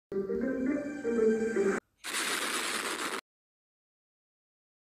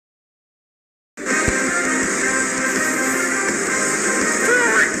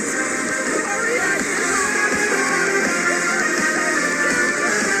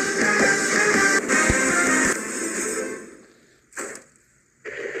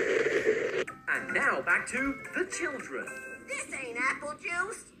children. This ain't apple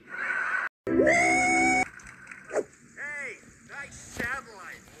juice. Hey, nice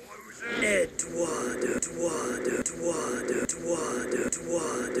satellite, loser.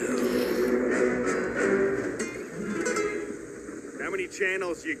 How many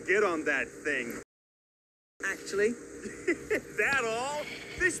channels you get on that thing? Actually. That all?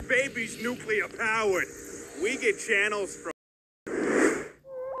 This baby's nuclear powered. We get channels from...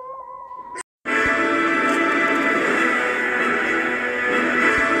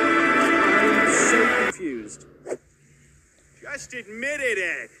 I'm so confused. Just admit it,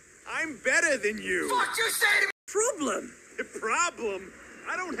 Ed. I'm better than you. What you say to me? Problem? The problem?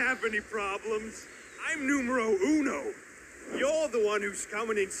 I don't have any problems. I'm numero uno. You're the one who's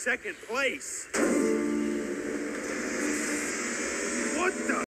coming in second place. What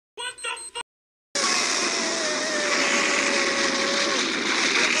the? What the fuck?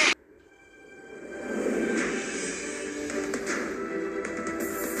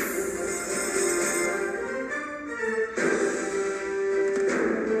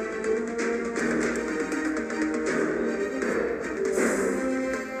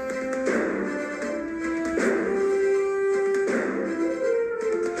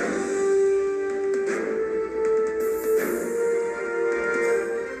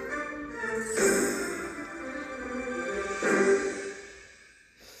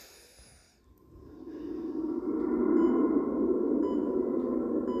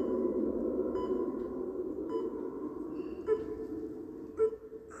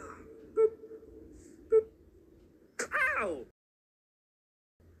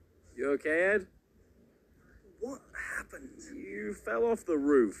 You okay, Ed? What happened? You fell off the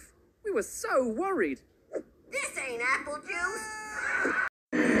roof. We were so worried. This ain't apple juice.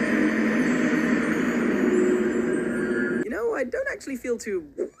 You know, I don't actually feel too...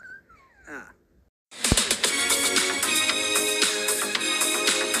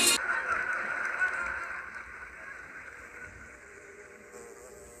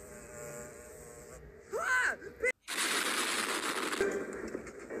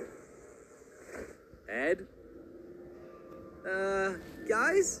 Ed?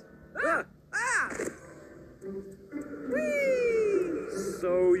 Guys? Whee!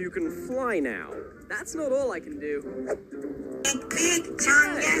 So you can fly now. That's not all I can do. Big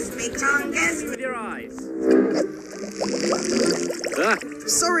chongus, big chongus. With your eyes.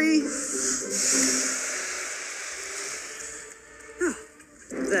 Sorry.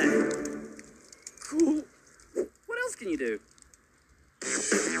 There. Cool. What else can you do?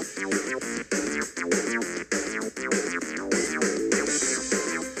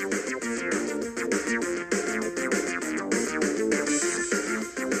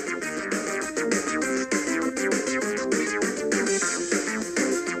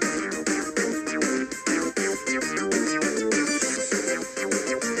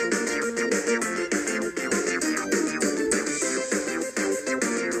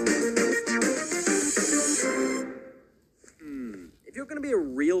 If you're going to be a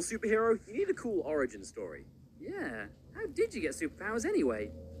real superhero, you need a cool origin story. Yeah. How did you get superpowers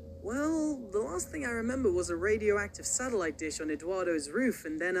anyway? Well, the last thing I remember was a radioactive satellite dish on Eduardo's roof,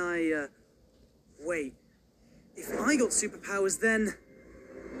 and then I, Wait. If I got superpowers, then...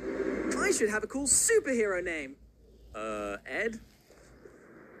 I should have a cool superhero name. Ed?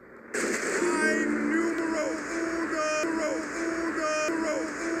 I'm numero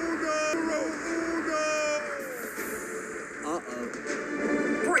Uh-oh.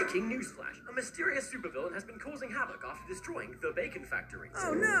 Breaking newsflash. A mysterious supervillain has been causing havoc after destroying the bacon factory,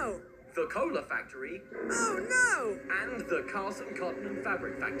 Oh, no! the cola factory, Oh, no! and the Carson Cotton and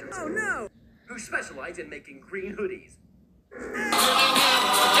Fabric factory, Oh, no! who specialize in making green hoodies.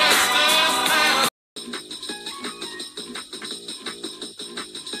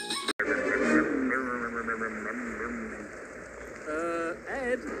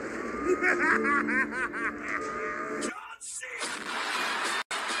 Ed?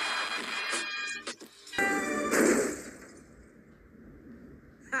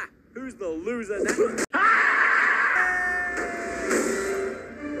 Ha! Who's the loser now?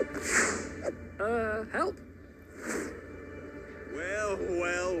 Help? Well.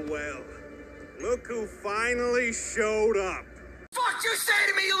 Look who finally showed up. What you say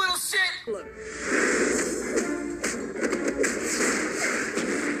to me, you little shit? Look.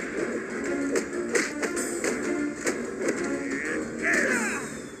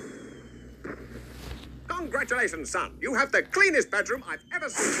 Congratulations, son. You have the cleanest bedroom I've ever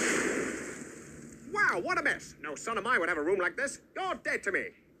seen. Wow, what a mess. No son of mine would have a room like this. You're dead to me.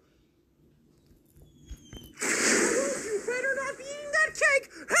 You better not be eating that cake!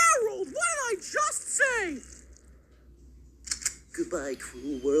 Harold, what did I just say? Goodbye,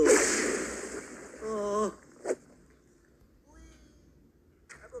 cruel world. Oh.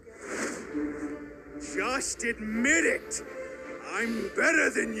 Just admit it! I'm better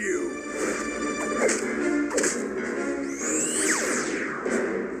than you!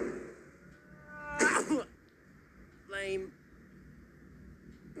 Lame.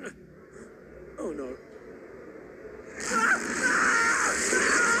 Oh no.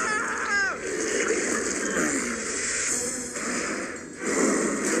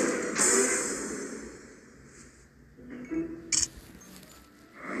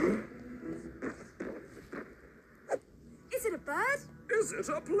 Is it a bird? Is it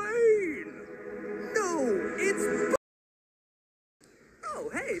a plane? No, it's... Oh,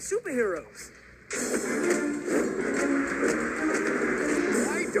 hey, superheroes.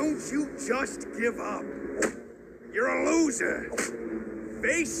 Why don't you just give up? You're a loser.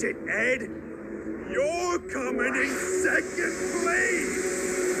 Face it, Ed. You're coming in second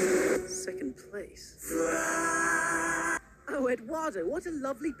place. Second place. Oh, Eduardo, what a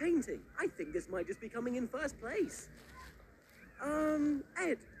lovely painting. I think this might just be coming in first place.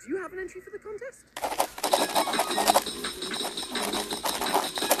 Ed, do you have an entry for the contest?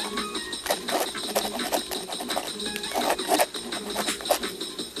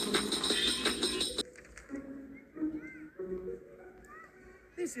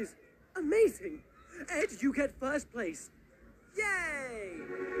 This is amazing. Ed, you get first place. Yay!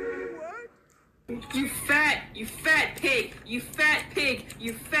 What? You fat pig, you fat pig,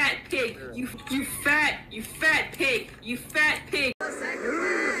 you fat pig, you fat pig, you fat pig.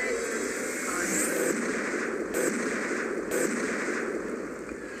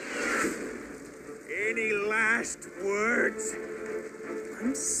 Any last words?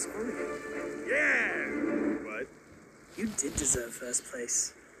 I'm sorry. Yeah, but You did deserve first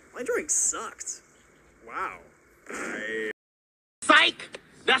place. My drink sucked. wow. Psych!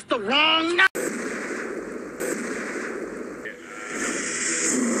 That's the wrong number!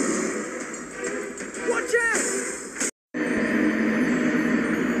 Watch out!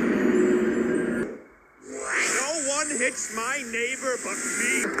 No one hits my neighbor but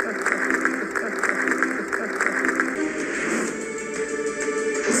me.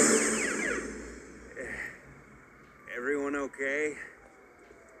 Everyone okay?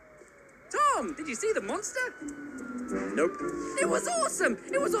 Tom, did you see the monster? Nope. It was awesome!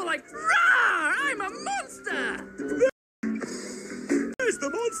 It was all like, "Rawr! I'm a monster!" There's the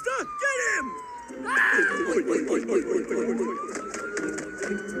monster! Get him!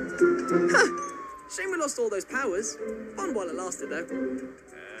 Shame we lost all those powers. Fun while it lasted, though.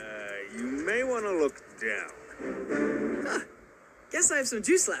 You may want to look down. Guess I have some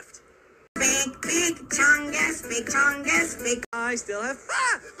juice left. Big chongus, big chongus, big... I still have...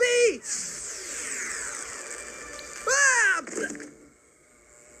 Ah! Bee!